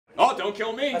Oh, don't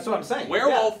kill me. That's what I'm saying.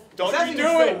 Werewolf, don't you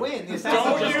do it. Win. The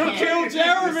Don't you kill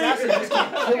Jeremy.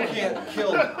 The can't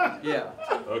kill him. Yeah.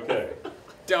 Okay.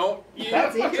 Don't you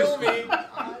kill me.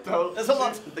 There's a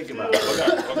lot to think about.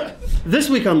 Okay. This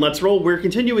week on Let's Roll, we're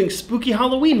continuing Spooky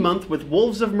Halloween month with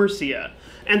Wolves of Mercia.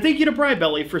 And thank you to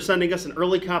Brybelly for sending us an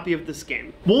early copy of this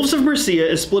game. Wolves of Mercia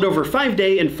is split over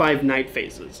 5-day and 5-night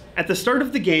phases. At the start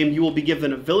of the game, you will be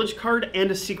given a village card and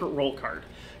a secret role card.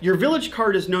 Your village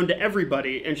card is known to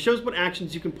everybody and shows what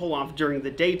actions you can pull off during the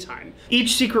daytime.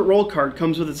 Each secret role card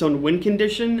comes with its own win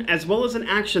condition, as well as an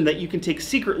action that you can take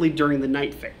secretly during the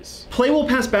night phase. Play will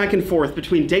pass back and forth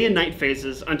between day and night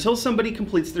phases until somebody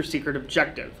completes their secret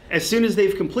objective. As soon as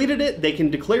they've completed it, they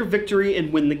can declare victory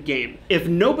and win the game. If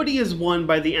nobody is won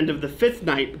by the end of the 5th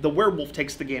night, the werewolf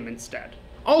takes the game instead.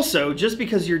 Also, just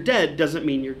because you're dead doesn't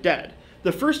mean you're dead.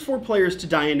 The first 4 players to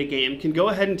die in a game can go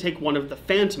ahead and take one of the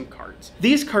phantom cards.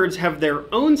 These cards have their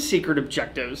own secret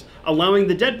objectives, allowing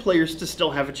the dead players to still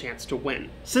have a chance to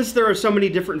win. Since there are so many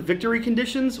different victory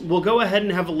conditions, we'll go ahead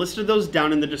and have a list of those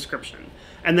down in the description.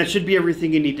 And that should be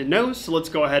everything you need to know, so let's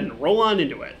go ahead and roll on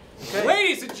into it. Okay.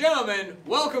 Ladies and gentlemen,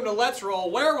 welcome to Let's Roll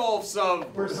Werewolves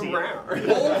of Mercia.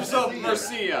 Wolves of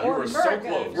Mercia. You were so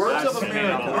close. Words of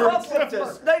America.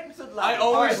 I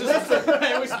always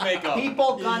make up.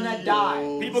 People gonna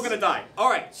die. People gonna die.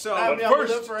 All right, so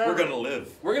first, we're gonna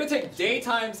live. We're gonna take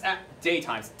daytime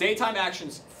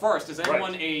actions first. Is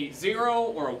anyone a 0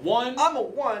 or a 1? I'm a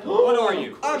 1. What are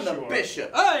you? I'm the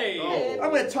bishop. Hey! I'm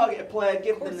gonna target a player,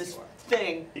 give them this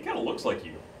thing. He kind of looks like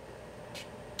you.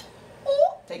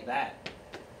 Take that.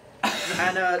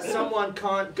 And someone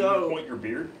can't go point your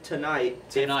beard tonight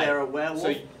if they're a werewolf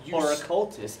or a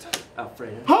cultist.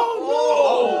 Alfredo.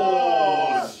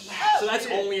 Oh! So that's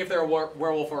only if they're a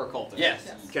werewolf or a cultist?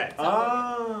 Yes. Okay.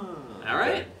 Ah. All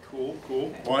right. Cool.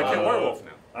 Well, I can werewolf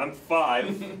now. I'm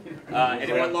 5.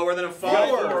 Anyone lower than a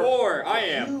 5? 4. I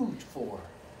am. Huge 4.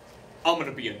 I'm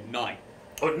gonna be a knight.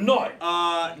 A knight?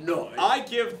 No. I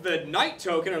give the knight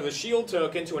token, or the shield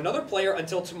token, to another player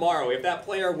until tomorrow. If that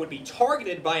player would be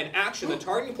targeted by an action, the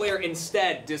targeting player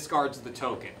instead discards the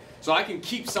token. So I can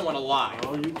keep someone alive.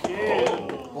 Oh, you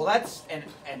can. Well, that's,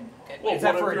 Well, is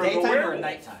that for a what if you're a daytime or a werewolf?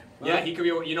 nighttime? Yeah, he could be,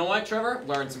 you know what, Trevor?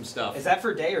 Learn some stuff. Is that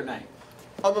for day or night?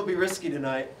 I'm gonna be risky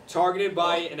tonight. Targeted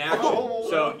by an action.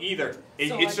 So either.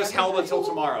 It's just held until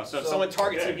tomorrow. So if someone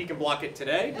targets him, he can block it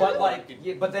today. But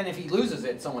but then if he loses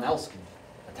it, someone else can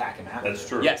attack him after. That's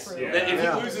true. Yes. Yeah. If he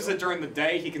loses it during the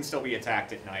day, he can still be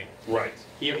attacked at night. Right.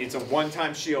 It's a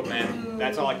one-time shield, man.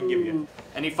 That's all I can give you.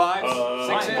 Any 5s?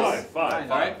 6s?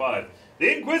 5.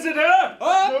 The Inquisitor!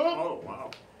 Oh,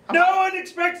 wow. No one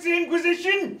expects the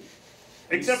Inquisition!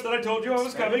 Except that I told you I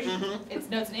was coming. It's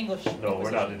in English. No,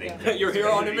 we're not in English. You're here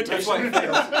on invitation.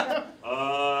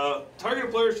 Target a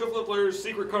player, shuffle a player's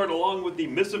secret card along with the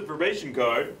misinformation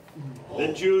card.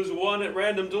 Then choose one at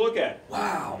random to look at.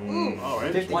 Wow. All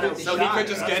right. 50-50 So he could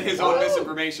just get his own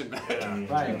misinformation back.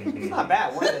 Right. It's not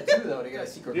bad. 1 of the 2 though to get a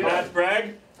secret card. That's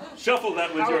brag. Shuffle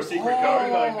that with your secret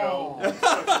card. I know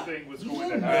such a thing was going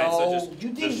to happen. So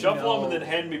just shuffle them and then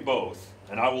hand me both.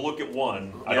 And I will look at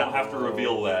one. I don't have to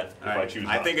reveal that if I choose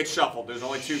I think it's shuffled. There's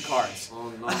only 2 cards.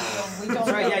 Oh no.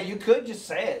 That's right, yeah, you could just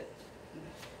say it.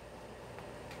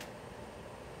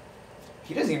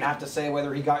 He doesn't even have to say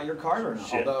whether he got your card or not.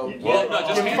 Shit. Although, Well, no,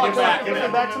 just hand it back. Give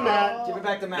it back to Matt. Give it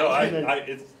back to Matt. No,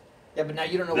 it's... Yeah, but now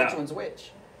you don't know which one's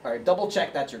which. All right, double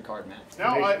check that's your card, Matt.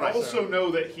 Now I also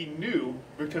know that he knew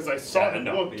because I saw him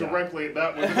look directly at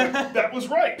that one. That was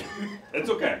right. It's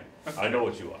okay. I know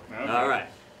what you are. All right.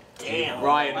 Damn.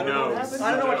 Ryan knows.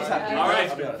 I don't know what just happened. All right.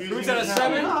 Who's at a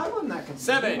 7? No, I wasn't that confused.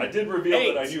 7. I did reveal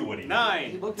 8, that I knew what he did. 9,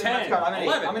 He looked at 10, Matt's card. I'm an 8.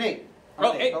 11. I'm an 8.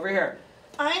 Oh, 8. Over here.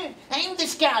 I'm the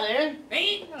scholar,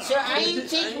 so I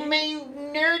take my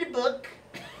nerd book.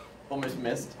 Almost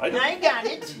missed. I got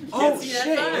it. Oh,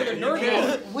 shit.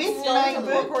 With my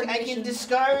book, I can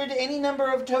discard any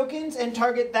number of tokens and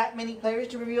target that many players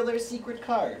to reveal their secret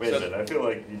card. Wait a minute. I feel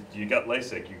like you got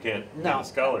LASIK. You can't be a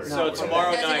scholar. So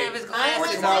tomorrow Doesn't night, have his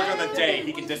glasses or tomorrow on. during the day,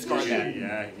 he can discard that.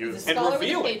 Yeah. And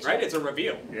reveal it, right? It's a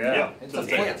reveal. Yeah. It's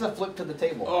a flip to the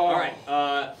table. All right.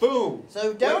 Boom.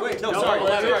 So don't Wait, no,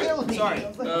 sorry. kill me. Sorry.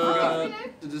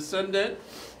 The descendant.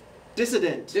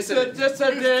 Dissident.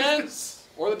 Dissident.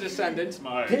 Or the descendant.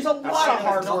 There's a lot of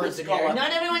hard words in here.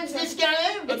 Not everyone's the scholar.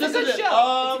 It's a good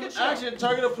show. Actually,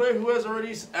 target a player who has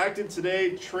already acted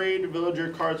today. Trade villager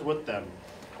cards with them.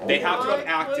 They have to have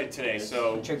acted today,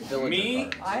 so me,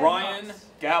 Ryan,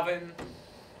 Gavin,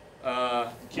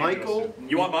 Michael.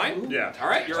 You want mine? Yeah. All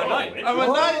right, you're a knight. I'm a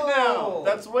knight now.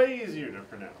 That's way easier to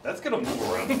pronounce. That's gonna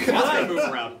move around. That's gonna move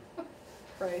around.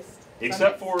 Christ.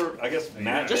 Except for, I guess,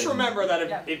 Matt. Just and- remember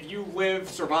that if you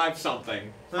survive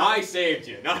something, I saved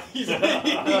you. Not he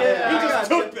just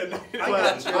took the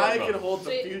I can hold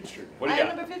the future. What do I you am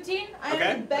got? number 15. I Okay.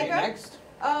 am Becca. Next.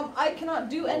 I cannot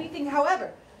do anything.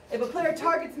 However, if a player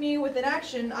targets me with an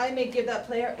action, I may give that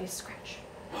player a scratch.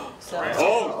 So.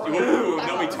 Oh, ooh,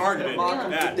 nobody targeted.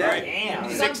 Welcome to That, death. right? Damn.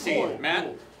 16,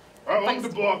 Matt. I'm the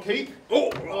barkeep.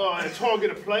 I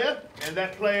target a player, and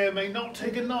that player may not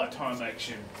take a nighttime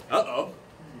action. Uh-oh.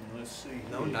 Let's see.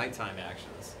 No nighttime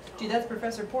actions. Gee, that's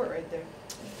Professor Port right there.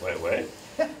 Wait.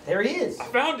 There he is. I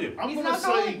found him. I'm He's gonna an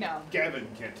alcoholic say now. Gavin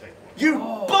can't take one. You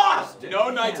bastard! No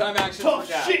nighttime actions Tough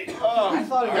for that. shit! I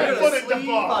thought he I was put it in the asleep.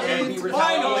 box. I mean, he And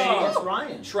retired finally- against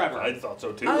Ryan. Trevor. I thought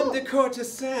so too. I'm the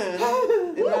courtesan,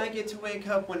 and I get to wake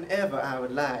up whenever I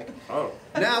would like. Oh.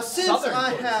 Now, since Southern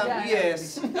I courtesan. have, Yeah.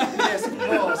 yes, of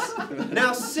course.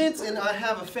 Now, since, and I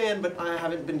have a fan, but I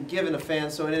haven't been given a fan,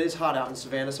 so it is hot out in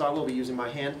Savannah, so I will be using my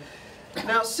hand.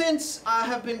 Now, since I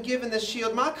have been given this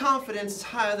shield, my confidence is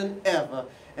higher than ever,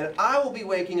 and I will be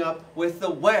waking up with the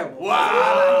werewolf.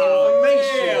 Wow.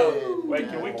 Information. Wait,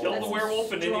 can we kill the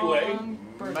werewolf in any way?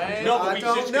 Man. No, but I we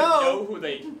don't just know. know who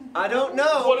they... I don't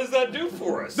know. What does that do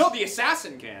for us? No, the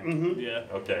assassin can. Yeah.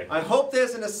 Okay. I hope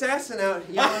there's an assassin out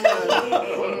here.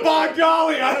 By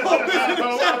golly, I hope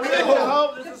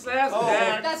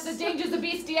That's the dangers of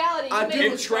bestiality. I You may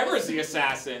do- If Trevor's the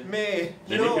assassin, Me. Then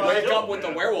You you know can what? wake kill up him, with the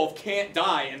yeah. werewolf, can't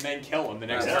die, and then kill him the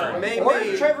next That's turn. right. Maybe. Or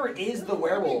if Trevor is the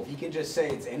werewolf, he can just say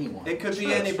it's anyone. It could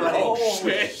be anybody. Oh,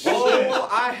 shit. Oh,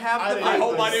 I have the I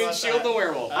hope I vapors. didn't shield the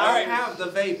werewolf. I Alright. have the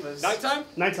vapors. Nighttime?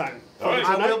 Nighttime. All right.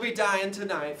 I will be dying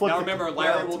tonight. Flip Now the- remember,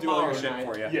 Larry will do all your tomorrow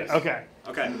shit for you. Yes. Okay.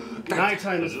 Okay.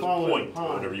 Nighttime is Just falling point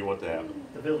upon whatever you want to happen.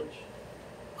 the village.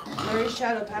 Larry's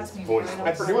shadow passed me. Voice.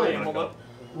 Right forget now. my name. Hold on.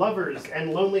 Lovers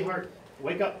and lonely heart,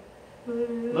 wake up.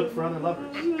 Look for other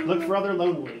lovers. Look for other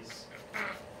lonelies.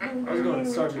 I was going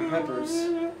to Sergeant Pepper's.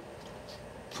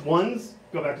 Ones,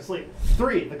 go back to sleep.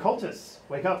 3, the cultists,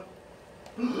 wake up.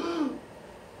 Really?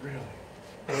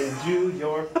 And do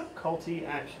your culty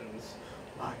actions.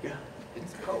 My God.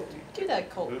 It's cold. Do that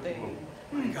cult thing,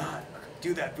 My God.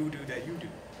 Do that voodoo that you do.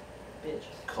 bitch.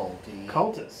 Culty.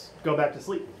 Cultists, go back to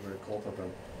sleep. We're cult up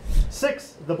in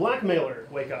 6, the blackmailer,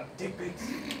 wake up. Dick pics.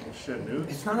 oh, shit, news.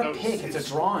 It's not a pic, it's a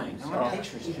drawing. How many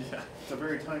pictures? It's a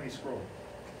very tiny scroll.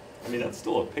 I mean, that's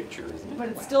still a picture, isn't But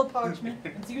it? it's still parchment.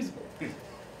 It's usable.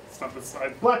 It's not the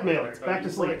side. Blackmailer, It's how back you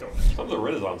to sleep. write on it. Some of the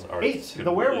Renaissance art. 8,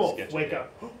 the werewolf, wake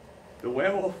up. The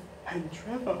werewolf. And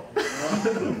Trevor.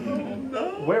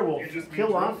 Werewolf, You just beat kill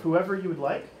Trevor. off whoever you would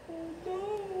like.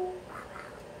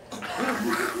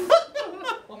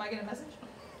 Well, am I getting a message?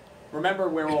 Remember,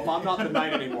 werewolf, I'm not the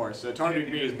knight anymore, so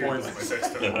targeting me is pointless.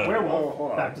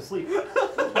 Werewolf, back to sleep. 9,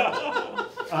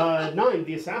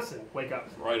 the assassin, wake up.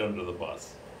 Right under the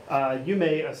bus. You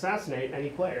may assassinate any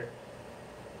player.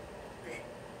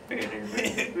 Was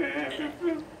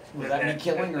that me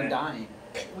killing or dying?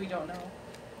 We don't know.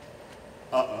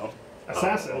 Uh-oh.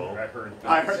 Assassin, I heard.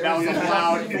 I heard that was a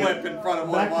loud flip in front of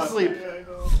what back it to was. sleep.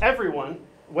 Everyone,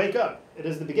 wake up. It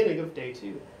is the beginning of day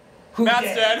 2. Matt's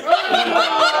dead.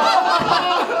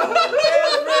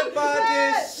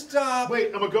 Everybody stop.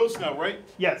 Wait, I'm a ghost now, right?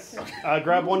 Yes.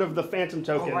 Grab one of the phantom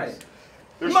tokens. Oh, right.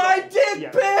 There's My dick Yeah.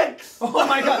 pics! Oh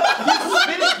my god, you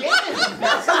spit again!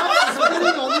 That's not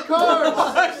spitting on the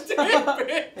cards!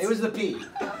 It was the P.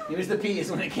 It was the P is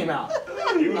when it came out. He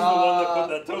was the one that put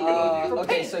that token on you.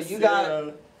 Okay, so you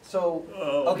got... So,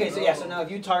 okay, so yeah, so now if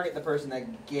you target the person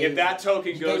that gave... If that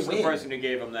token goes to They the win. person who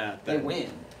gave him that, They then, win.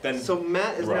 then So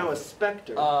Matt is Right. now a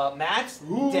specter. Matt's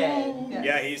dead.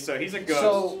 yeah, he's a ghost.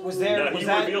 So, was there... Now, Was he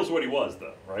that... reveals what he was,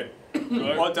 though, right?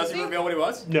 Well, does he reveal what he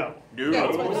was? No. No. Yeah,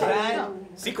 that's what Was it that...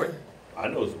 is. Secret. I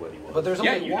knows what he was. But there's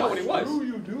Yeah, only you one. know what he was.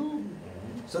 you do?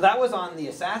 So that was on the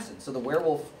assassin. So the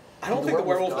werewolf... I don't did think the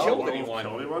werewolf go? killed Kill anyone.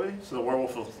 anybody? So the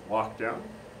werewolf was locked down?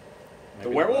 The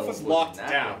werewolf is locked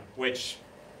down, which...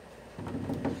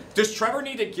 Does Trevor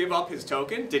need to give up his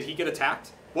token? Did he get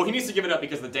attacked? Well, he needs to give it up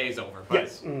because the day is over. But,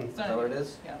 Yes. Mm. It's Is not that what it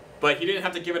is? Yeah. but he didn't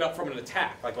have to give it up from an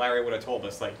attack, like Larry would have told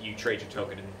us, like, you trade your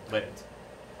token and lived.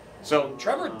 So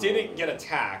Trevor didn't get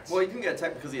attacked Well, he didn't get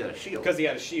attacked because he had a shield. because he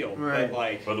had a shield. Right. But,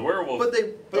 like... But the werewolf. But they.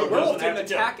 The doesn't werewolf have didn't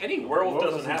to attack kill. anyone. The werewolf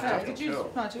Werewolf doesn't Yeah, have I could to. choose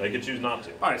kill. not to. They could choose not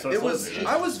to. Alright, so It it's was. limited.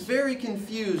 I was very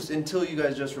confused until you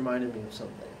guys just reminded me of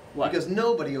something. What? Because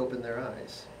nobody opened their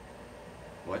eyes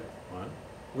What?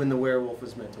 when the werewolf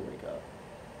was meant to wake up.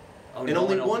 Oh, And no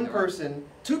only opened one their eyes. person,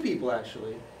 2 people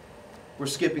actually, were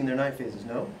skipping their night phases.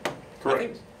 No.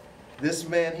 Correct. This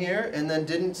man here, and then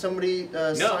didn't somebody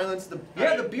silence the?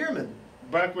 Yeah, the beerman.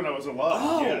 Back when I was alive,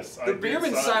 Oh, yes. I the did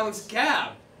Beerman silenced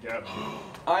Gab. Yeah.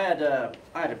 I had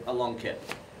a long kit.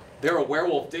 There are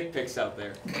werewolf dick pics out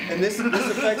there. And this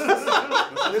affects the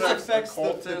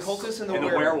cultists and the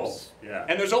werewolves. Yeah.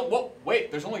 And there's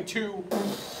there's only 2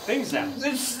 things now.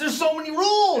 There's so many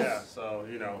rules. Yeah. So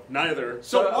neither.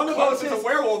 So one of us is a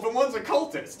werewolf and one's a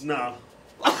cultist. No.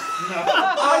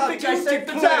 I think I saved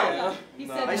the town. He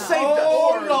said I no. saved us.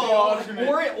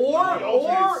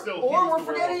 Or we're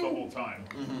forgetting. the whole time.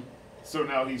 So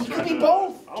now he's He trying could be to.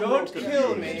 both. Don't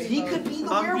kill me. He could be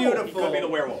the I'm werewolf. He beautiful. could be the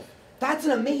werewolf. That's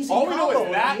an amazing All we know combo.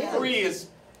 is that It 3 is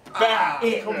bad.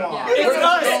 Come on. Yeah. It's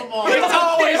us. It's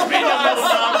always been us.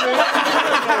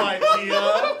 No idea.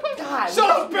 God, Shut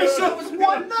up, Bishop. It was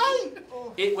one night.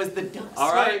 It was the dust.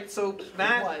 All right. So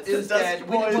Matt is The dead.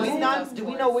 Do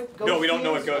we know what ghost No, we don't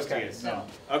know what is? Ghost Okay. is. No.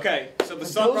 Okay, so the The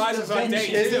sun ghost rises of on day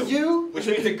vengeance. 2. Is it you? Which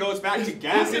means it goes back to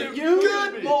Gavin. Is it you?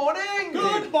 Good morning.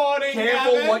 Good morning,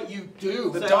 Careful Gavin. what you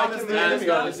do. The So dawn I is can the manage enemy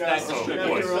that. of this That castle.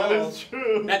 distributes. That is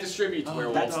true. That distributes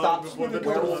werewolf. That stops Before the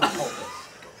werewolf dawn. cultists.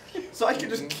 So I could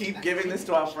just keep giving this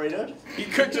to Alfredo? He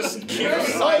could just keep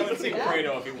silencing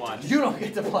Fredo if he wants. You don't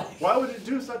get to play. Why would it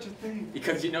do such a thing?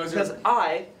 Because he knows Because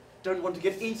I don't want to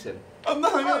get eaten. I'm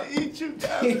not gonna eat you,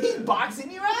 Dad. He's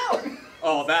boxing you out.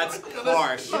 Oh, that's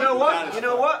harsh. You know what? That is You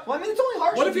know what? Well, I mean, it's only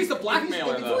harsh. What if if he's the It's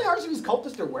blackmailer, only though? harsh if he's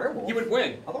cultist or werewolf. He would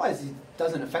win. Otherwise, he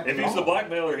doesn't affect If him he's at the all.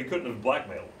 blackmailer, he couldn't have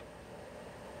blackmailed.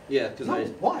 Yeah, because No,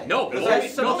 why? No, Because that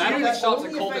that's only that stops a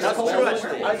only cultist. affects That's cultists.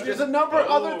 true. There's a number of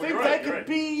other Oh, things you're right, that you're could right.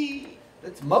 be.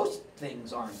 That's most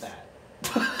things aren't that.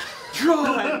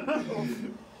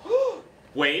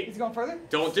 Wait, He's going further?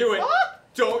 don't do it.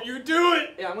 Don't you do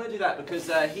it. Yeah, I'm gonna do that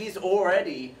because he's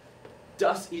already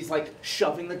he's like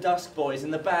shoving the Dusk Boys in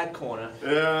the bad corner.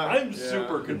 Yeah. I'm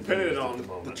super confused Depending at on the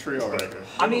moment. the trio right here.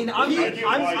 I mean, I'm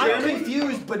why-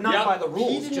 confused, but not Yep. by the He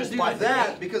rules, didn't just do by the that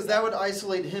game. because that would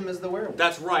isolate him as the werewolf.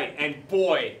 That's right. And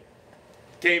boy,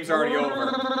 game's already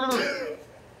over.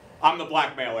 I'm the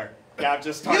blackmailer. Gav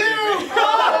just targeted me.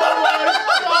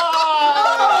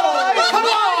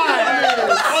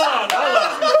 Hold on.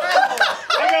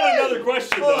 I got another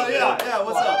question though. Oh yeah.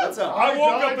 What's up? I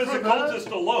woke up died as a for that?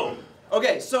 cultist alone.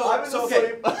 Okay, so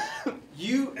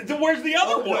you. Then where's the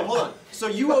other No, one? hold on. So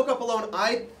you woke up alone.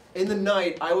 In the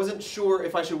night, I wasn't sure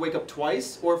if I should wake up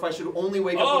twice or if I should only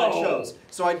wake up when I Oh. chose.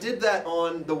 So I did that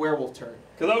on the werewolf turn.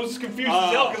 Because I was confused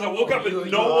as hell because I woke up and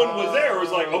no one was there. It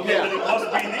was like, okay, Yeah. then it must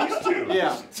be these two. Yeah.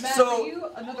 Matt, So are you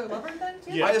another lover then,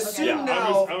 too? Yeah. I assume Yeah,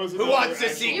 now. I was Who wants to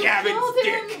see You Gavin's killed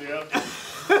dick? him. Yeah.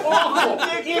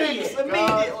 Dick pics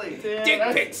immediately. Dick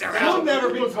pics are He'll out. never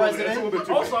be president.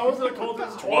 Also, I wasn't a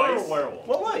cultist or a Twice. werewolf.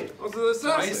 What way? Those are the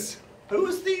assassins. Who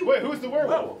was the? Wait, who's the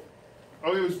werewolf?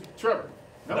 Oh, it was Trevor.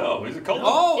 No, he's a cultist.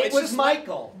 Oh, It it's was just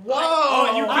Michael.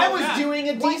 Oh, you I killed was Matt. doing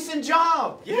a decent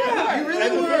job. Yeah, You really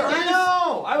and the were. very I least-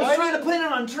 know. I was Why trying to pin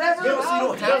it on Trevor. No, so you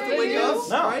don't have to wake up,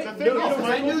 No, right? The no, thing is, because I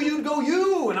Michael- knew you'd go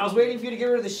you, and I was waiting for you to get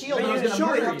rid of the shield. But and I was you going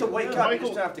surely murder have to you. wake up. Michael- You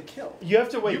just have to kill. You have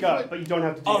to wake You up, put- but you don't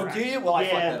have to do Oh, that. do you? Well, I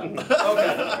Yeah. fucked that up.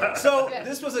 Okay. So Yeah.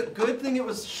 this was a good thing. It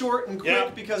was short and quick Yeah.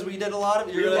 because we did a lot of.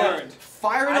 We You're learned.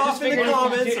 firing I just off in figured the if you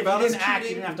comments did- if about you us didn't act, you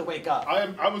cheating. didn't have to wake up.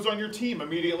 I was on your team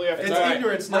immediately after It's that.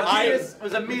 ignorance, not I- cheating.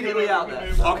 Was immediately out there.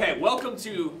 Okay, welcome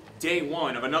to day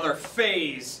 1 of another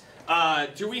phase.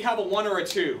 Do we have a 1 or a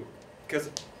 2? Because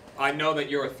I know that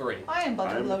you're a 3. I am but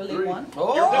a I'm lovely three. one.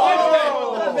 Oh,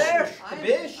 You're the bish. I'm, The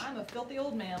bish. I'm a filthy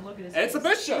old man. Look at his It's the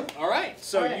face. bishop. All right,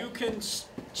 so All right. you can Choose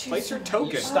place your someone.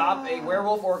 You token. stop a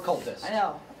werewolf or a cultist. I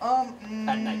know.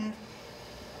 At night.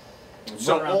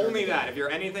 So Run around only there. that. If you're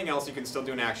anything else, you can still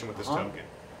do an action with this Uh-huh. token.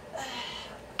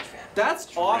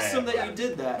 That's awesome that you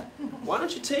did that. Why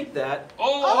don't you take that?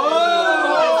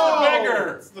 Oh,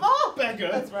 it's the beggar. Oh, Beggar.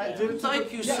 that's right.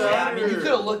 Thank you, Yeah, sir. Yeah, I mean, you could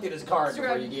have looked at his card Just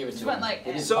before you gave it to just him. went like,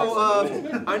 eh.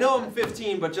 So, I know I'm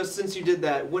 15, but just since you did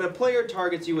that, when a player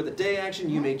targets you with a day action,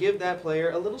 you may give that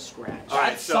player a little scratch. All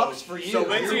right, That so, sucks for you. So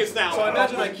Lindsay is now. So I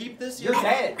imagine I keep this. You're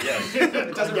dead.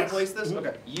 It doesn't replace this.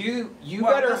 Okay. You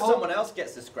Well, better unless hope. someone else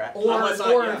gets the scratch. Or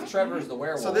yeah. if Trevor's the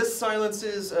werewolf. So this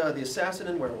silences the assassin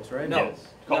and werewolves, right? No. Yes.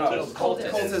 Cultist. Cultist.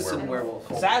 Cultists and werewolves.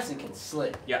 Assassin can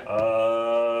slip.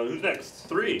 Who's next?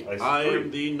 3. I I see am 3.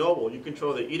 the noble. You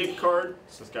control the edict card.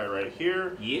 It's this guy right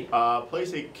here. Yeah.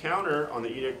 Place a counter on the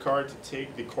edict card to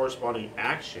take the corresponding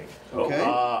action. Okay.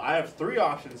 I have 3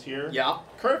 options here. Yeah.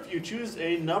 Curfew, choose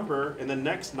a number in the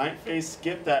next night phase.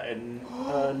 Skip that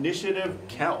initiative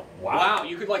count. Wow,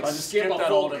 you could like I'll just skip skip a that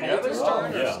full altogether? cultist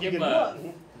turn or Yeah. skip You a...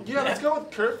 Yeah, let's go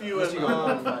with curfew as All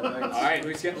right,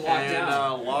 who's getting locked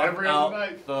down? lock Every other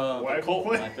night. the cult.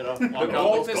 play. The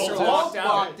cultists are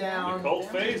locked down. The cult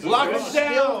phase is Lock good. us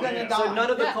down. Gonna die. So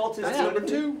none of the Yeah. cultists. That's number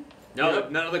 2. No,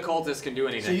 none of the cultists can do So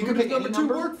anything. you can pick any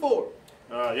number. work for?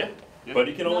 Yeah. But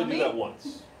he can only Not do me. that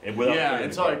once. And without Yeah, clearing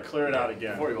until the I card. clear it out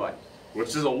again. Before you what? which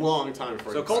is a long time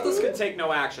for. So cultists can take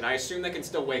no action. I assume they can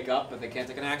still wake up, but they can't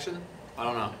take an action. I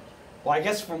don't know. Well, I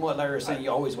guess from what Larry was saying, you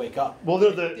always wake up. Well,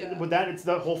 with that, it's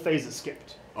the whole phase is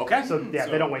skipped. Okay. So yeah,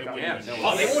 they don't wake up. Yeah.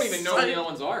 Oh, they won't even know who the other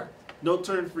ones are. No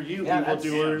turn for you, that's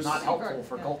evildoers. not helpful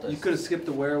for cultists. You could have skipped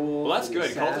the werewolf. Well, that's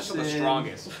good. Cultists are the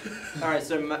strongest. All right,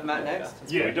 so Matt next.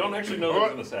 Yeah. We don't actually know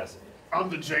who's an assassin. I'm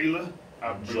the jailer.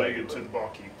 I'm related to the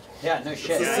barkeep. Yeah, no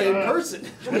shit. It's the same person.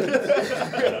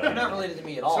 You're not related to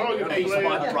me at all. So You're you play-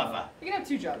 my brother. You can have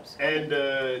 2 jobs. And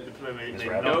the player may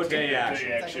right. not No take day a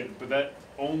action. but that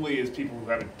only is people who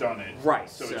haven't done it. Right,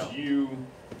 So, so- it's you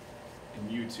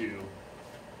and you two.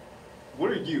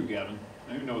 What are you, Gavin?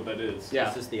 I don't even know what that is. Yeah.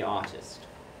 This is the artist.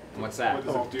 And what's that? What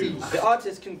does it do? The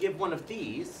artist can give one of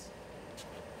these,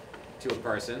 To a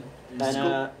person.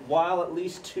 and while at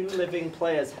least 2 living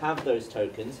players have those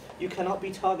tokens, you cannot be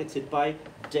targeted by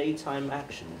daytime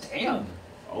actions. Damn.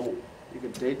 Oh. You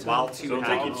can daytime. While So 2 it'll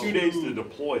take you 2 days to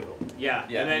deploy them. Yeah.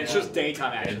 And then it's just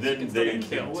daytime action. And then they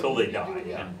until they die.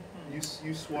 Yeah.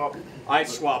 You swap. I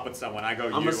swap with someone. I go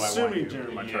you. I'm I want assuming you.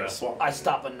 Jeremy My tried turn. to swap. I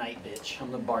stop a night, bitch.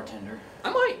 I'm the bartender. I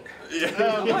might. Yeah,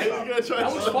 he's gonna try.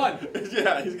 That was fun.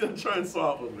 Yeah, he's gonna try and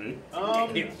swap with me. No,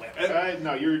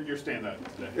 you're staying that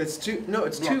today. It's two. No,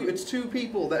 it's two. It's 2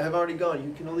 people that have already gone.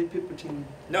 You can only pick between.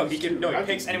 No, he these can. 2. No, he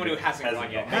picks anyone who hasn't gone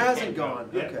yet. Hasn't gone.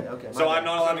 Yeah. Okay. Okay. So my I'm bad.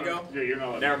 not allowed to go. Yeah, you're not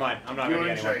allowed. Never mind. I'm not You're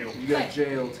going in to anywhere. jail. You got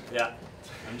jailed. Yeah.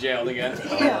 I'm jailed again.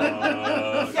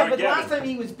 Yeah, but Gavin, last time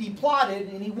he was plotted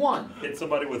and he won. hit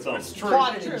somebody with something.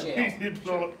 Plotted in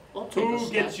jail. Who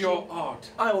gets your art?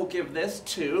 I will give this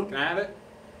to. Can I have it?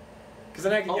 Because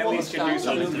then I can, at least can do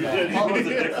something. May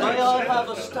I have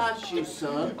a statue,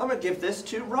 sir? I'm gonna give this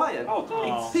to Ryan. Oh,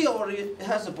 thanks. He already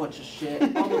has a bunch of shit.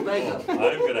 I'm a beggar.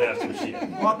 I'm gonna have some shit.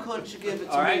 Why couldn't you give it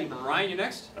to All right, me, man? Ryan, you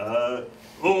next. I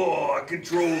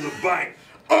control the bank.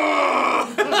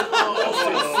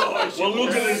 Well,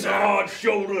 look at this hard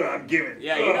shoulder I'm giving.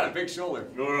 Yeah, you got a big shoulder.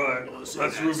 All right,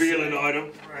 let's reveal an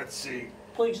item. Let's see.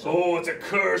 Please, sir. Oh, it's a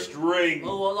cursed ring.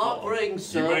 Oh, I like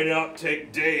rings, You may sir. not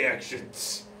take day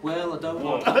actions. Well, I don't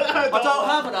want. I don't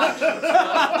have an action.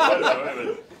 Wait a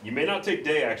minute. You may not take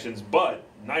day actions, but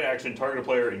night action, target a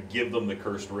player and give them the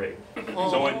cursed ring.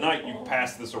 So at night, you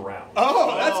pass this around.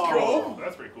 Oh, that's cool.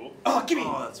 That's pretty cool. Oh, give me.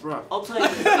 Oh, that's rough. I'll take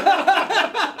it.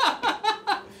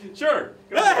 Sure.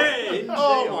 Hey!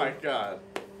 Oh my god.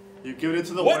 You give it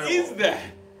to the What werewolf. is that?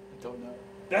 Don't know.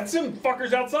 That's them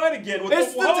fuckers outside again with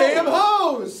It's the hose. damn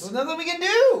hose. There's nothing we can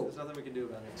do. There's nothing we can do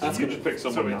about it. That's gonna pick So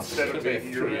someone else. instead of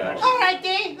taking your reaction. All right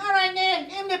there.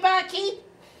 I'm the barkeep.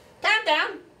 Calm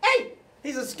down. Hey,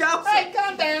 He's a scout. hey,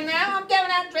 calm down now. I'm giving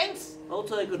out drinks. I'll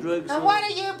take a drink, sir. And one of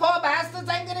you poor bastards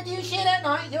ain't gonna do shit at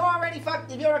night. You're already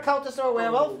fucked. If you're a cultist or a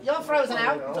werewolf, you're frozen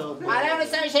out. I don't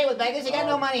associate with beggars. You got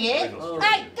no money here.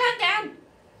 Hey, calm down.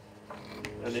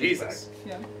 And then he's Jesus.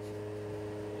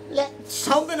 Yeah.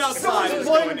 Something outside is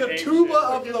Playing going the to tuba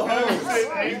of the hose.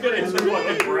 back. He's gonna hit a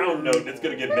fucking brown note and it's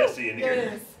gonna get messy in There it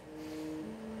here. is.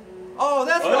 Oh,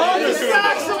 that's Oh, not it's the a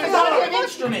saxophone. It's not an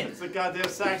instrument. It's a goddamn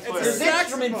sax player. There's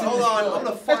instruments in Hold this on, building. I'm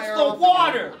gonna It's fire the off the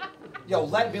water. Yo,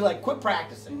 let be like, quit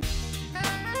practicing.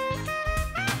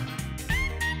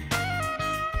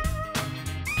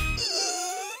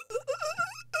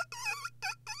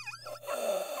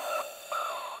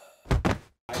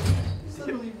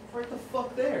 Literally right the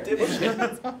fuck there.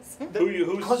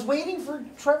 Who's? I was waiting for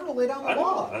Trevor to lay down I the know.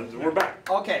 law. We're back.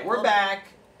 Okay, we're back.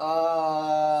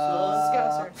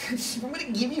 Scouser. I'm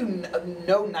gonna give you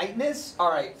no nightness. All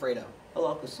right, Fredo, I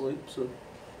like to sleep, so.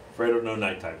 Fredo, no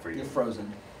nighttime for you. you're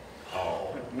frozen.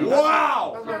 Oh.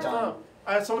 Wow. That's done.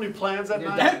 I had so many plans that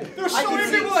You're night. dead. There's I so can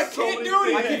many see people that can't do I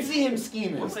anything. can see him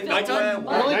scheming. Nighttime? It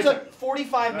only took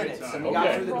 45 minutes, and we got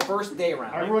Okay. through the first day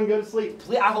round. Everyone go to sleep.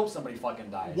 Please, I hope somebody fucking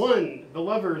dies. 1, the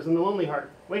lovers and the lonely heart.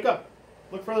 Wake up.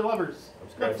 Look for the lovers. Look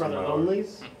for scratching the my arm.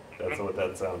 lonelies. That's what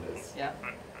that sound is. Yeah.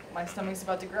 My stomach's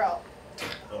about to growl.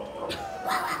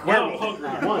 Werewolf hungry.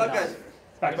 1. Okay. Back to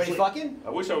Everybody sleep. fucking? I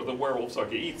wish I was the werewolf so I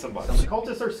could eat somebody. The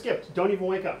cultists are skipped. Don't even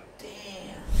wake up.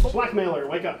 Damn. Blackmailer,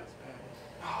 wake up.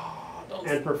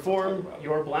 And perform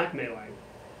your blackmailing.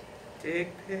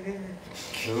 Dick pic.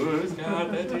 Who's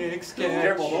got the dick sketch?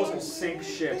 Careful, those will sink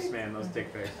ships, man. Those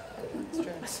dick pics. It's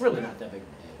true. It's really not that big of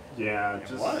a deal. Yeah, It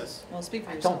just was. Well, speak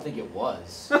for I yourself. don't think it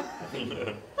was. I think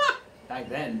back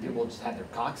then, people just had their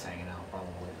cocks hanging out, probably.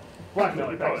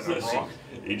 Blackmailer, back to sleep.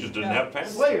 He just didn't have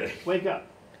pants. Slayer, today. wake up.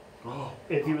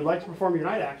 If you would like to perform your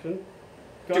night action,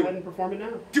 go ahead and perform it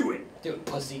now. Do it. Dude,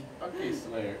 pussy. Okay,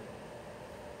 Slayer.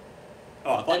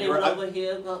 Oh, I thought you were. Anyone Oh, over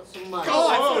here got some money? I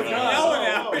thought you were no. yelling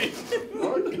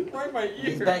at me. Right in my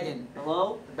He's ear. begging.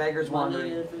 Hello? The beggar's Money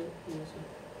wandering. over here.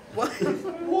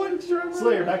 One Trevor.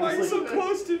 Slayer, back to Why are you sleep. so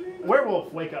close to me?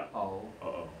 Werewolf, wake up. Oh.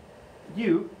 Uh-oh.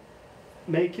 You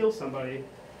may kill somebody.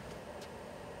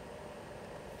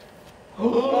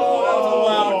 Oh, that was a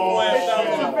loud flip. That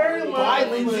was a very loud. Bye,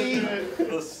 Lindsay.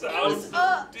 The sounds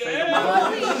Had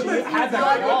that To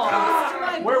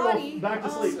my Werewolf, body. back to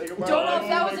sleep. Don't know if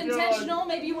that was intentional.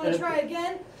 Maybe you want to try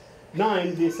again.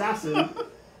 9, the assassin,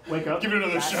 wake up. Give it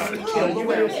another shot. Kill you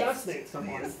may assassinate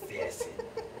someone.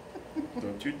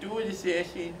 Don't you do it,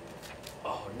 assassin.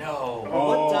 Oh no.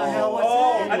 What the hell was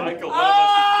that? Michael, one of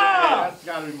us That's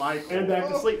gotta be Michael. And back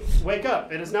to sleep. Wake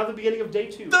up. It is now the beginning of day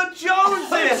 2. The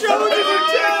Joneses! are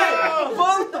dead!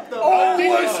 Both of them! Oh,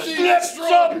 let's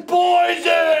some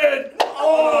poison!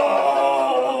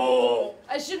 Oh!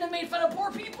 I shouldn't have made fun of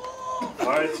poor people. is dead.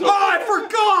 Alright, so I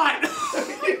forgot!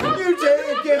 You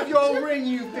didn't give your ring,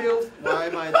 you filth! Why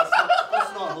am I?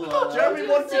 That's not who I am. Jeremy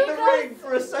wanted the ring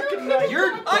for a second night.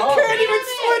 I can't even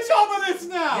switch off of this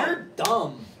now! You're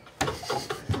dumb.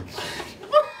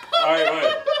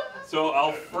 Alright. So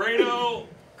Alfredo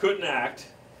couldn't act.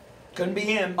 Couldn't be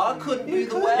him. I couldn't be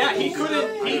the werewolf. Yeah, he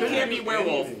can't be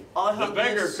werewolf. The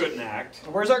beggar couldn't act.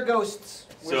 Where's our ghosts?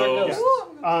 Where's So- our ghosts?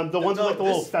 The ones with like the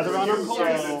little feather on them.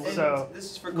 So, This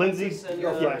is for Lindsay, Cultists and,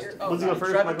 Lindsay go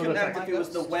first, Trevor Michael go couldn't act second. if he was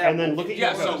the werewolf. And then look at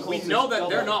Yeah, your so ghosts. we know that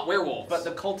they're not werewolves. But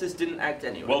the cultist didn't act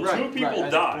anyway. Well, two people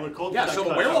died. Yeah, so the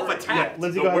werewolf Yeah, attacked.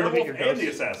 Lindsay, The go ahead and werewolf look at your and the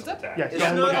ghosts. assassin attacked. Yeah, It's go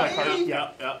ahead and look not at that card. me.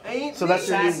 Yeah. Ain't So that's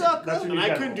me, your new, sucker. that's your new And I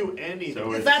general. couldn't do anything.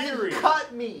 So it's- That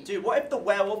cut me. Dude, what if the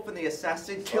werewolf and the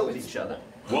assassin killed each other?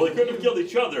 Well, they couldn't have killed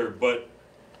each other, but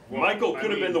Michael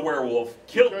could have been the werewolf,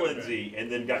 killed Could've Lindsay, and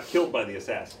then got killed by the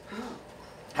assassin.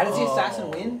 How does the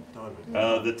assassin win?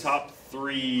 The top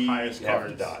 3 Highest have to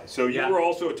cards. die. So you Yeah. were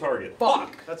also a target.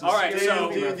 Fuck! That's a Alright,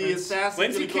 so dude, the assassin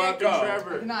Lindsay gonna go can't after go.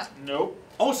 Trevor. Not. Nope.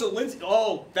 Oh, so Lindsay.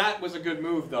 Oh, that was a good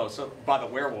move though. So by the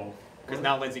werewolf, because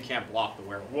now Lindsay can't block the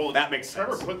werewolf. Well, that makes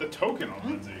Trevor sense. put the token on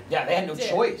Lindsay. Yeah, they had no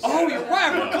choice. Oh, you're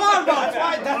right. I forgot about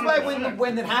that. That's why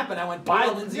when it happened, I went, bye,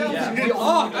 Lindsay. Yeah. You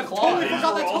Oh, own the I claw. totally These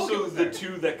forgot were that also token was the there.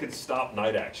 2 that could stop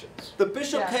night actions. The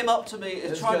bishop Yeah. came up to me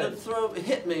and That's tried good. to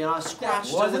hit me, and I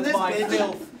scratched Wasn't him with this my bitch?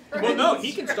 filth. Well, no,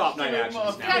 he can stop night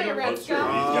actions Get out of here, now. Red That's true.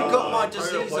 Scum. You got my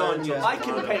disease on you. I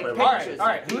can paint All right, pictures. all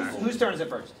right. Whose turn is it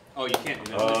first? Oh, you can't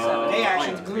do that. Day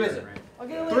actions. Who is it? I'll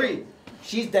get it later. 3.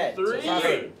 She's dead. So it's not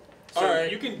her. So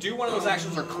Alright. you can do one of those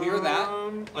actions or clear that.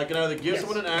 I can either give Yes.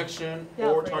 someone an action Yeah,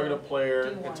 or Alfredo. target a player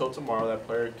Do one. until tomorrow. That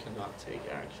player cannot take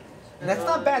actions. And that's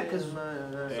not bad because you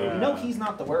know he's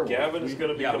not the werewolf. Gavin is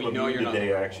going to Yeah, become we know immune you're to not day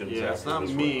the- actions. Yeah, it's after not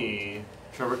this me.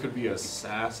 Trevor could be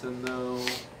assassin though.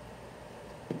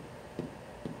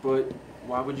 But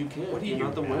why would you care? What are You're you,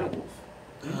 not the Matt? werewolf.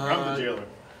 I'm the jailer.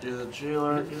 You're the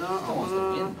jailer. You know, Someone wants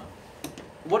to win.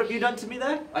 What have you done to me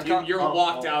there? I You're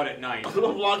locked out at night.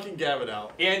 I'm locking Gavin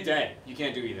out. And day. You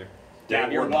can't do either. Day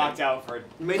Damn, you're or locked night. out for.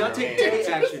 You may not take day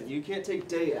action. You can't take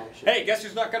day action. Hey, guess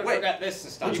who's not gonna Wait. forget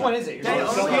this time? Which one is it? Day You're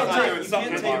only supposed to- can't take- doing you something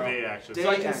can't tomorrow. Day action. Day So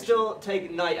I can action. still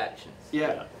take night actions.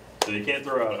 Yeah. So you can't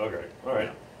throw out. Okay. All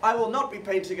right. I will not be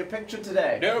painting a picture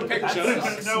today. No pictures.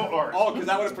 There's no art. Oh, because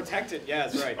that would have protected. Yeah,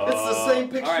 that's right. It's the same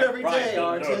picture alright, every Ryan, day, no,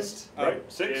 artist. Right.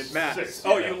 6. Matt. 6.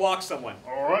 Oh, you locked someone.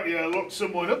 All right, yeah, lock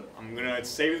someone up. I'm gonna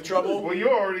save you the trouble. Well,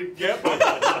 you're already. Yep. You're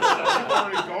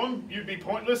already gone. You'd be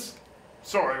pointless.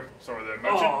 Sorry there,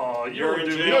 merchant. Oh, you're in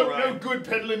no, jail. no good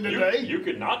peddling today. You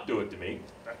could not do it to me.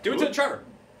 Do it to Trevor.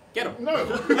 Get him. No.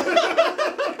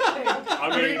 I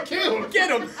mean, Get killed.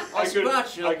 Get him. I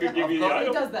could give you the He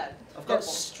item. does that. I've got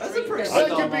Careful. straight That's a pretty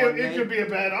red It could be on it me. could be a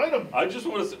bad item. I just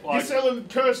want to. You're selling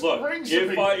cursed Look, rings to if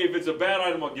people. if it's a bad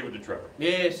item, I'll give it to Trevor.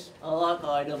 Yes, I like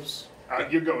items.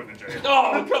 You're going to jail.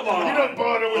 Oh, come on! You don't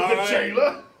bother with the Alright.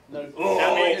 jailer. Oh,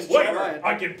 That means whatever. Trevor.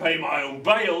 I can pay my own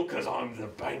bail because I'm the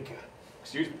banker.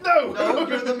 Excuse me. No. No,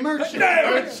 you're the merchant.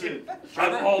 Merchant.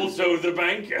 I'm also the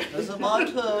banker. This is my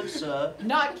turn, sir.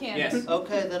 Not Candace. Yes.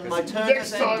 Okay, then my turn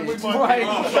Next has time we ended. might. Right.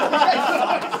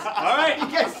 All right. You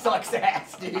guys sucks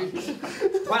ass, dude.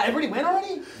 Wow, everybody win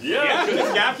already? Yeah,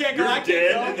 because Gav can't go. You're I can't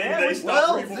dead, go. and then they stop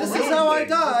Well, people this from is how I losing.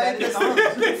 died.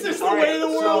 This is the way the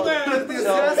world ends. The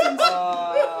assassins.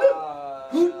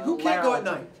 Who can't go Lara. at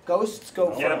night? Ghosts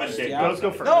go Yeah, first. but Yeah. Ghosts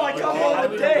go first. No, I can't Okay, roll how a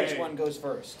do we know day. which one goes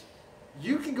first?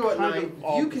 You can go at Kind night. of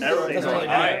all- You can go at Everything's night. all All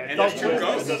right, and there's two It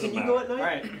ghosts. doesn't Can you matter. go at night? All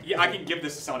right. Yeah, I can give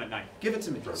this to someone at night. Give it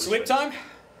to me. Sleep time.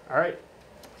 All right.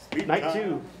 Night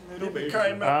 2.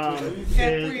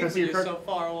 Is Chrissy your card?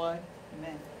 far away.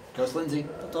 Ghost Lindsay.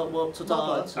 I don't want to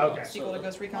die. Okay. Sequel to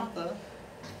Ghost Recon?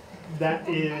 That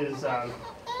is.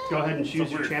 Go ahead and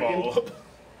choose your champion. All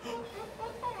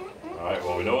right.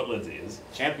 Well, we know what Lindsay is.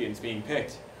 Champion's being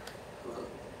picked.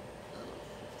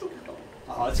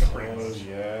 Oh, that's crazy.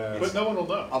 Yeah. But no one will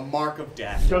know. A mark of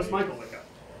death. Ghost Michael, wake up.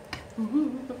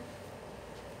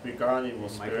 Be gone, evil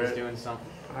Michael's spirit. doing something.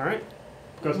 All right.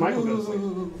 Ghost Michael goes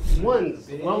to sleep. Ones,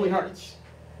 lonely hearts.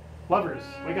 Lovers,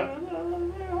 wake up.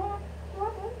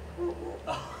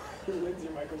 When's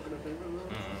your Michael gonna be?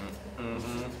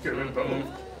 Could have been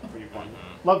both. Pretty fun.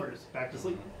 Lovers, back to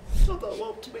sleep. I don't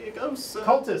want to be a ghost, sir.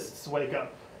 Cultists, wake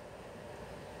up.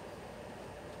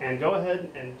 And go ahead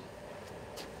and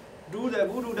Do that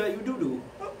voodoo that you do.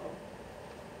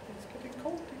 It's getting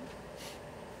cold.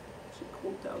 It's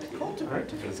cold down here. all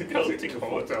right. It's getting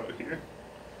cold out here.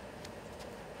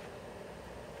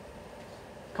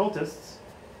 Cultists,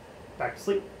 back to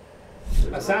sleep.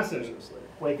 Assassin,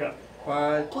 wake up.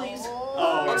 Quiet, please.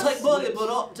 Oh, I'll take money, but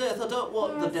not death. I don't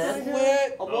want the death.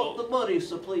 I want the money,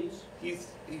 so please. He's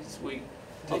sweet.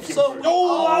 I'm so.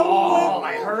 Oh,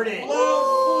 I heard it.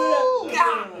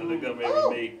 I think that may have been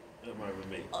me. That might have been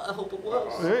me. I hope it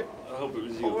was. All right. I hope it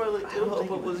was I you. really do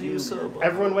hope it was you, sir.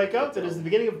 Everyone wake up. It is the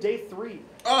beginning of day 3.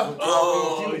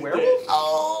 Oh, he's werewolf? dead.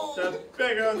 Oh, That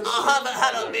beggar on the I haven't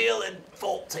had a meal in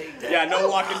 14 days. Yeah, no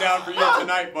locking down for you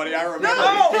tonight, buddy. I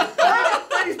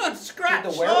remember. He's been scratched.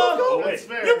 Did the werewolf go? Oh, That's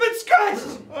wait. fair. You've been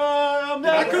scratched.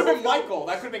 That could have been Michael.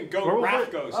 That could have been Werewolf Wrath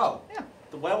went. Ghost. Oh.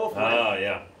 The werewolf. Ah,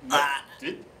 yeah.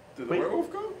 Did the Wait.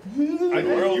 werewolf go? The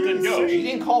werewolf didn't go. You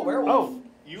didn't call werewolf. Oh,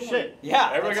 You shit.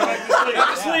 Yeah. Everyone go back to sleep.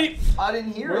 Back to sleep. I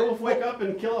didn't hear Werewolf, it. wake up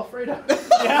and kill Alfredo.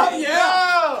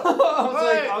 Yeah.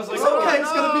 I was like, It's okay.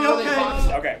 It's gonna be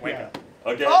okay. Okay, wake up.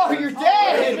 Okay. oh, you're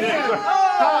dead.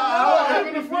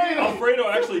 I'm afraid of Alfredo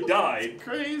actually died.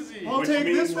 crazy. I'll take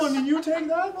this one and you take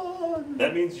that one.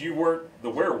 That means you weren't the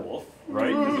werewolf, right?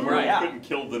 Because the werewolf Right. couldn't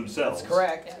kill themselves. That's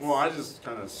correct. Well, I just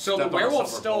kind of. So the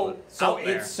werewolf's still out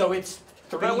there. So it's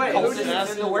 3 But wait, who did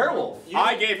cultists and the werewolf.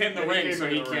 I gave him the Yeah, he ring, gave so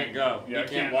me he the can't ring. go. Yeah, I he can't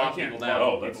can't- walk I can't people down.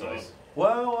 Oh, that's nice.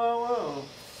 Whoa.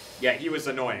 Yeah, he was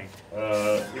annoying.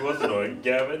 He was annoying.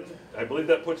 Gavin, I believe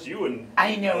that puts you in.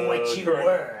 I know what you correct.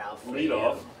 were, Alfredo. Lead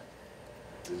off.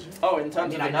 Oh, in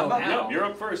terms I of the know number? now. Yep, you're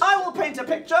up first. I will paint a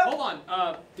picture. Hold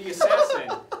on. The assassin.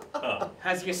 Huh.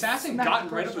 Has the assassin gotten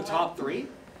rid of the top 3?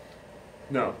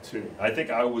 No, 2. I think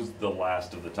I was the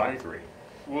last of the top 3.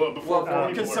 Well, before Well, people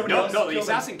because were somebody No, else no, the killed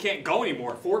assassin can't go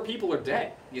anymore. 4 people are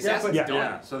dead. The assassin's yeah. done.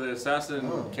 Yeah, so the assassin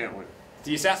can't win.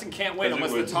 The assassin can't win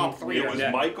unless the top 3 It are was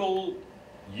dead. Michael,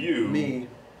 you. Me,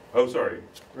 Oh, sorry.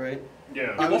 right?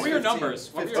 Yeah. What was were your 15.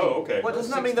 numbers? What were your- Oh, okay. Well,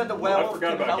 doesn't that mean that the I werewolf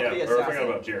forgot can about help the Gavin. Or I forgot assassin?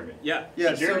 about Jeremy. Yeah.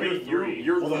 Yeah, Jeremy,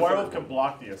 you're Well, the the werewolf third can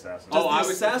block the assassin. Oh, I Does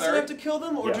was the the assassin third? have to kill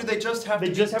them, or Yeah. do they just have They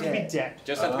to just be have to be dead? dead.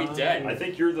 Just have to be dead. I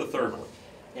think you're the third one.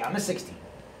 Yeah, I'm a 16.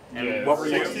 And Yeah. what were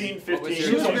you? 16, What 15, was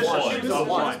She was a yours? bishop. One. She was Oh, a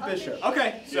one. bishop.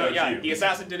 Okay, so Yeah, it's yeah, you. the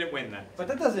assassin didn't win then. But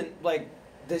that doesn't, like,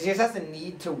 does the assassin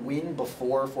need to win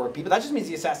before 4 people? That just means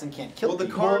the assassin can't kill Well, the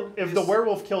people. card- Well, if the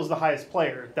werewolf kills the highest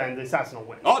player, then the assassin will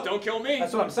win. Oh, don't kill me.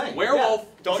 That's what I'm saying. Werewolf, Yeah.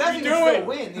 don't the assassin you can do still it.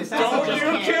 win. The assassin Don't just you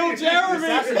can't. kill Jeremy. The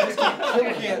assassin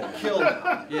just can't kill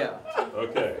them. Yeah.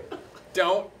 Okay.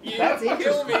 Don't you That's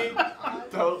kill me.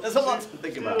 There's a lot to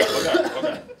think about.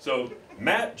 Okay. So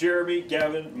Matt, Jeremy,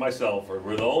 Gavin, myself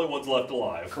we're the only ones left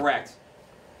alive. Correct.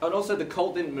 And also, the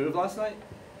cult didn't move last night?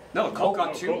 No, Colt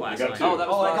got 2 Colt, last you got night. 2. Oh, that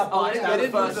was Oh, I last. got boxed They out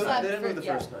didn't the move first the, time. they didn't move the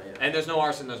first night. And there's no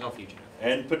arson, there's no fugitive.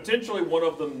 And potentially one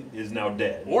of them is now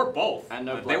dead. Or both. And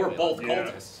no But they were blackmail. both Yeah.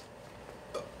 cultists.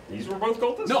 These were both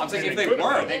cultists? No, I'm saying if they could've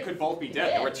were, been. they could both be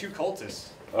dead. There were 2 cultists.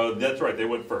 That's right, they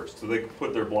went first. So they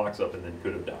put their blocks up and then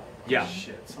could have died. Yeah.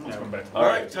 Shit, someone's coming back to All All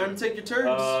right. right, time to take your turns.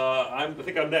 I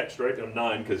think I'm next, right? I'm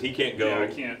 9 because he can't go.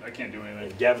 Yeah, I can't do anything.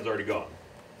 And Gavin's already gone.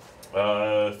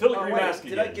 Oh, Filigree wait, Mask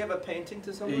did again. I give a painting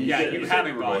to someone? Yeah, said- you said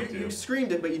haven't were gone. going to. You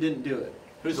screamed it, but you didn't do it.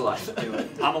 Who's alive?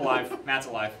 I'm alive. Matt's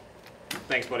alive.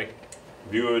 Thanks, buddy.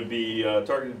 You would be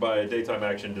targeted by a daytime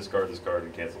action, discard this card,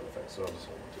 and cancel effect. So I'm just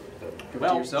going to do it. It doesn't matter. Give it to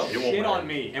Well, yourself? It won't shit matter. on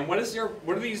me. And what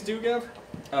do these do, Gav?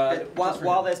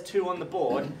 While there's 2 on the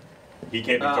board, He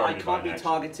can't be I targeted by can't an be action.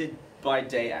 targeted by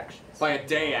day actions. By a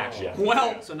day action. Yeah.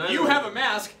 Well, So now you you- have a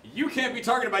mask. You can't be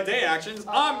targeted by day actions.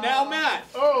 I'm now Matt.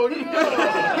 Oh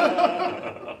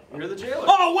no! You're the jailer.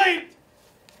 Oh, wait!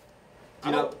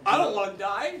 You know- I don't want to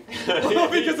die.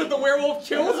 Because if the werewolf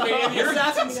kills me and the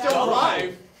assassin's still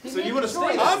alive, So you want to stay?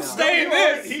 I'm now. staying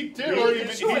this. He did already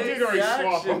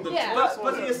swap him. Yeah.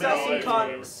 But the assassin No,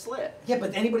 can't slip. Yeah,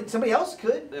 but somebody else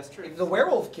could. That's true. If the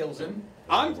werewolf kills him,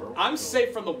 I'm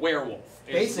safe from the werewolf.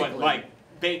 is what, Basically.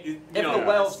 If you know, the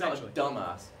werewolf's not a essentially.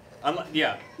 dumbass.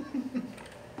 Yeah.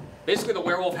 Basically, the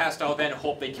werewolf has to then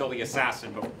hope they kill the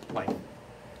assassin, but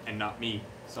and not me.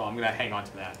 So I'm gonna hang on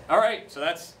to that. All right, so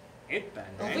that's it then.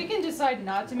 If we can decide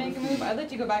not to make a move, I'd like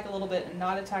to go back a little bit and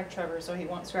not attack Trevor so he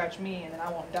won't scratch me and then I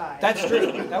won't die. That's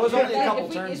true. That was only a couple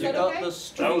turns Is that ago. okay? That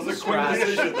was a quick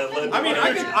decision that led to I mean,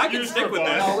 I can stick with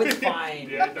that. No, it's fine.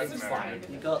 Yeah, it doesn't It's matter. fine.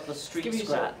 You got the street Give me a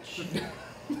scratch.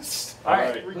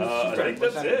 Alright, I think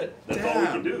that's it. That's all we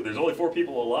can do. There's only 4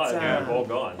 people alive and they've all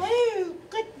gone. Oh,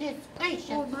 goodness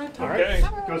gracious. Okay.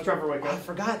 Goes Trevor, wake I up.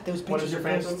 forgot those What is pictures your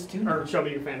of ghosts phantom? too. Or show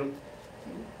me your phantom.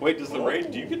 Wait, does the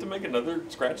raid, do you get to make another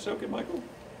scratch token, Michael?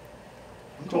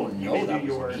 Oh, You no, may that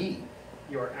do was me.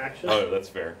 your action. Oh, that's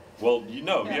fair. Well, you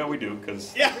know, yeah, we do,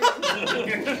 because Yeah.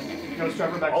 Goes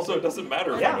Trevor back. also it doesn't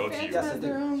matter if Yeah. I go to you. Yes, I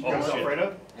do. Oh, Goes shit.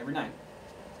 Alfredo. Every night.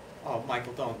 Oh,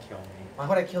 Michael, don't kill me. Why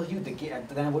would I kill you?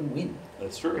 Then I wouldn't win.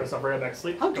 That's true. Goes Alfredo back to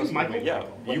sleep. How Goes do Michael. Yeah,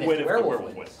 What you if win the if the werewolf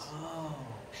werewolf wins? wins. Oh,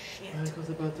 shit. Michael's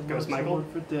about to Goes murder Michael.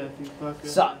 someone for death, you fucking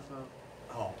Sup.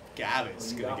 Oh,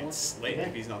 Gavin's You gonna got get one? slayed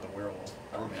if he's not the werewolf.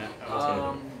 Or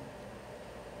Matt.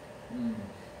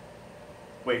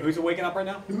 Wait, who's waking up right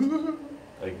now?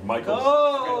 Like,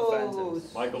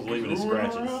 Michael's Michael's leaving his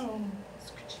scratches.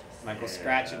 Michael's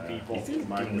scratching people. He's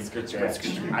giving his good scratch.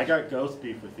 I got ghost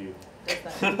beef with you.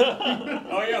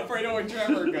 Oh yeah, Fredo and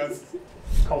Trevor goes.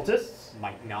 Cultists.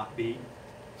 Might not be.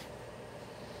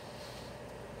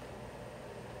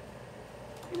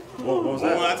 What was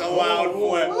that? Oh, that's a loud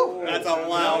flip. That's a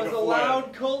loud That was a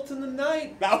loud cult in the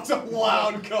night. That was a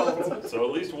loud cult. So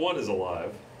at least one is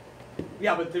alive.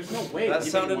 Yeah, but there's no way. That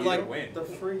you sounded would like win. the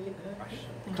free action.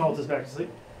 Cultist back to sleep.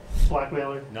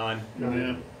 Blackmailer. None.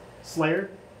 No. Slayer.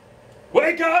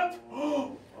 Wake up!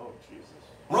 Oh, Jesus.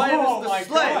 Ryan Oh is my the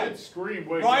Slayer. Good scream.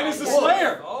 Wait, Ryan is the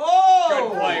Slayer. Oh!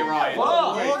 Good play, Ryan.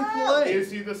 Long play.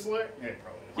 Is he the Slayer? Yeah,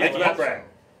 probably. Yeah, That's Matt Bragg.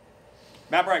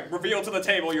 Matt Bragg, reveal to the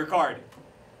table your card.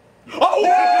 Oh!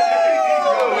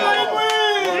 Ryan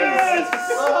wins!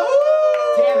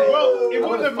 Damn it. Well, it I wouldn't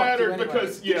would've have fucked you mattered anyway.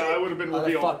 because, yeah, I would have been I'd have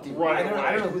revealed fucked you. right I don't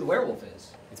know away. who the werewolf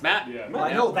is. It's Matt. Yeah. Well,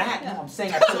 I know that. No, I'm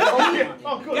saying I put a token on him.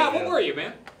 Oh, good. Yeah, what were you,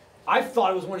 man? I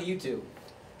thought it was one of you two.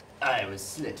 I was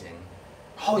slitting.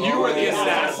 Oh, you were the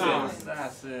assassin.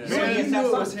 Assassin. So you knew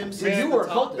it was him. So you were a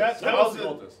cultist. That was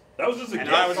it. That was just a And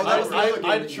guess. I was-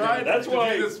 I tried That's to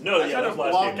why. do this. No, I yeah, tried that's to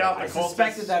last block game. out I the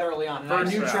suspected that early on. And I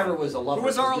First knew round. Trevor was a lover. Who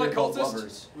was our because we only were both cultist?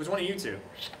 lovers. It was one of you two.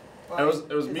 It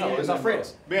was me. No, it was and Alfredo.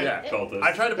 Man, Yeah. Cultist.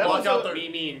 I tried to That block was out a- the.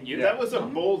 Me and you. that was a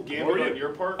bold What gamble were you? on your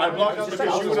part. I blocked out the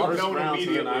because you would have first known round so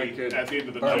that I immediately could- at the end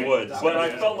of the I night. would, but I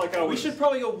felt like I We was. should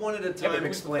probably go one at a time but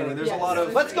explaining. There's Yes. a lot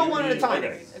of. Let's go one at a time.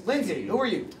 Okay. Lindsay, who are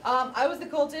you? I was the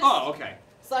cultist Oh, okay.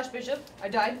 / bishop. I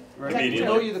died. Immediately.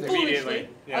 No, you're the Immediately.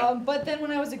 Yeah. But then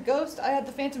when I was a ghost, I had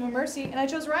the Phantom of Mercy, and I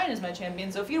chose Ryan as my champion.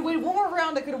 So if you'd waited one more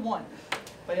round, I could have won.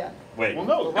 But yeah. Wait. Well,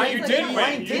 no, Ryan you did did win. win.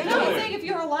 Ryan You did No, I'm win. saying if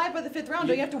you're alive by the 5th round,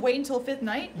 don't you have to wait until 5th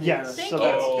night? Yes. Thank so you.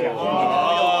 that's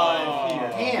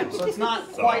Damn, so it's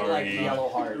not quite like the Sorry. yellow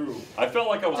heart. I felt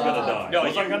like I was gonna die. No,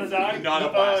 was I gonna die? Not a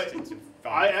Uh, blast.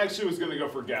 I actually was going to go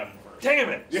for Gavin first. Damn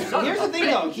it! So here's the thing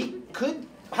though, he could,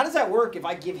 how does that work if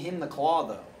I give him the claw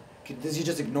though? Does he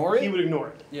just ignore it? He would ignore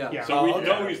it. Yeah. So we okay.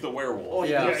 know he's the werewolf. Oh,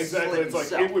 Yeah, yeah. exactly. It's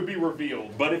like it would be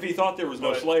revealed. But if he thought there was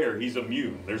no But- Slayer, he's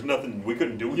immune. There's nothing. We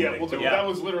couldn't do anything. Yeah, well, to him. that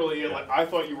was literally it. Like, I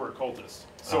thought you were a cultist,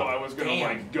 so Oh. I was gonna Damn.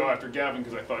 like go after Gavin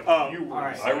because I thought Oh, you were. all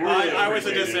right. I really I was a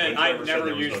appreciated dissent. when I Trevor said never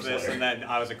there was used no this, Slayer. and then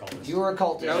I was a cultist. You were a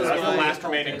cultist. That was the my last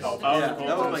remaining cultist. Yeah,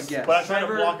 that was my guess. But I tried to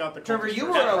Trevor, block out the. Trevor, cultist you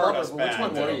first. were a That hurt lover, us but which bad,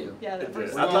 one were too. you? Yeah, that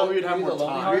first I thought we'd have Were you more the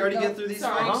lonely time. heart? We already get through these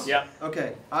Sorry. things? Yeah.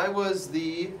 Okay, I was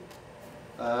the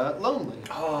lonely.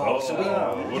 Oh, so we- would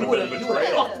You have would been have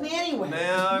betrayal. fucked me anyway.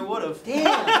 Man, I would have. Damn.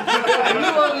 I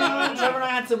knew early on Trevor and I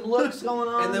had some looks going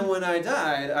on. And then when I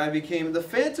died, I became the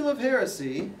Phantom of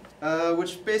Heresy,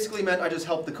 which basically meant I just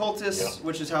helped the cultists, Yeah.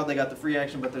 which is how they got the free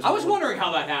action. But there's I was wondering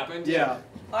how that happened. Yeah.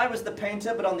 I was the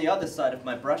painter, but on the other side of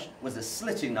my brush was a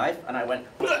slitting knife, and I went.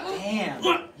 Damn,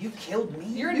 you killed me.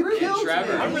 You're in you Ruby. killed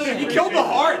Trevor. me. I really He killed the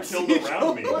heart. Killed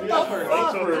around me. What the That's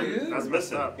fuck, what dude? that's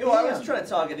missing. You know, I was trying to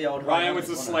target the old. Ryan was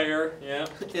the Highness, Slayer. Yeah.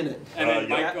 in it. And then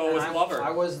yeah. Michael was And the lover.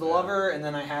 I was the lover, and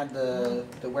then I had the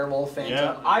werewolf phantom.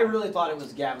 Yeah. I really thought it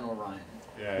was Gavin or Ryan.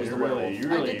 Yeah, Was you the really, werewolf. you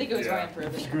I really did think it was Ryan for a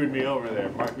bit. screwed me over there.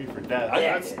 Mark me for death.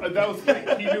 That was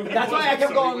like, he knew. He That's why I wasn't, kept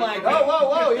so going he like, went for whoa, whoa,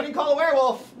 whoa! You didn't call a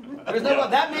werewolf. There's no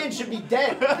that man should be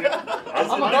dead. As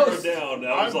I'm the a night ghost. went down,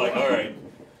 I was like, all right.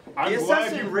 I'm The glad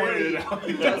assassin you really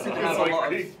pointed it out. doesn't have It's a like,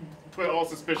 lot of- he put all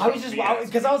suspicion. I was just on me.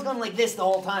 because I was going like this the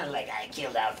whole time, like I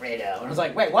killed Alfredo, and I was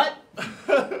like, wait, what?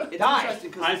 It's Die. interesting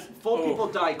because 4 people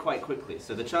die quite quickly,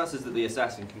 so the chances that the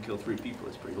assassin can kill 3 people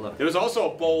is pretty low. There was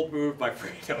also a bold move by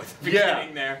Fredo at the Yeah.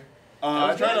 beginning there.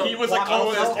 I tried to He was a block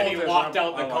out the cultist and he cultists. locked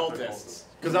out the I locked the cultists.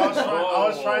 Because I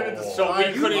was trying to disguise. So we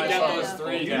couldn't get myself. those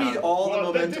 3 You down. need all the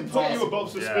Well, that momentum did put you possible.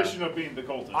 above suspicion of being the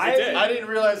cultist. I didn't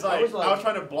realize I was I like- was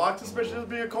trying to block suspicion of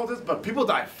being a cultist, but people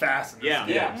die fast in this Yeah.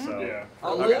 game. Yeah. So. Yeah.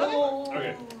 A little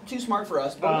Okay. too smart for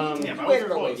us, but we I was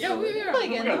waited our close. way. Yeah, through we, it. yeah. Play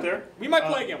again, We got huh? there. We might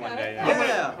play again one day.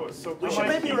 Yeah. We should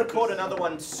maybe record another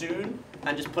one soon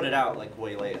and just put it out like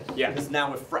way later. Yeah. Because now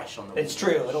we're fresh on the It's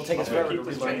true. It'll take us forever to Keep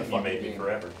this relearn the training you fucking made me game.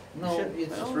 forever. No,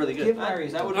 it's really good. Give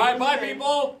Larry's. That would All right, bye,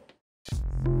 people.